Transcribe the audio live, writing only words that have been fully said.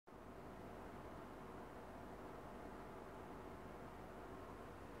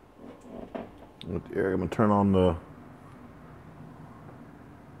I'm gonna turn on the.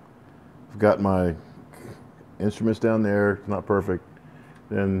 I've got my instruments down there. It's not perfect.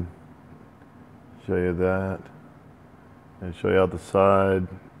 Then show you that, and show you out the side.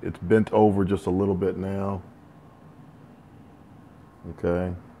 It's bent over just a little bit now.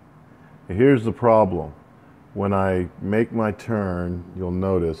 Okay. And here's the problem. When I make my turn, you'll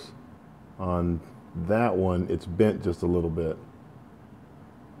notice on that one, it's bent just a little bit.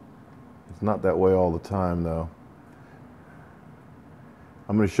 It's not that way all the time though.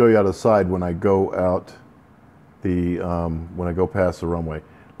 I'm going to show you out of the side when I go out when I go past the runway.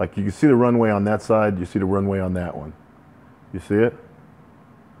 Like you can see the runway on that side, you see the runway on that one. You see it?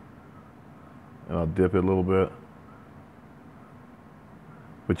 And I'll dip it a little bit.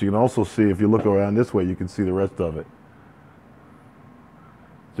 But you can also see, if you look around this way, you can see the rest of it.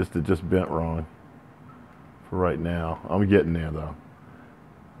 It just bent wrong for right now. I'm getting there though.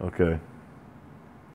 Okay.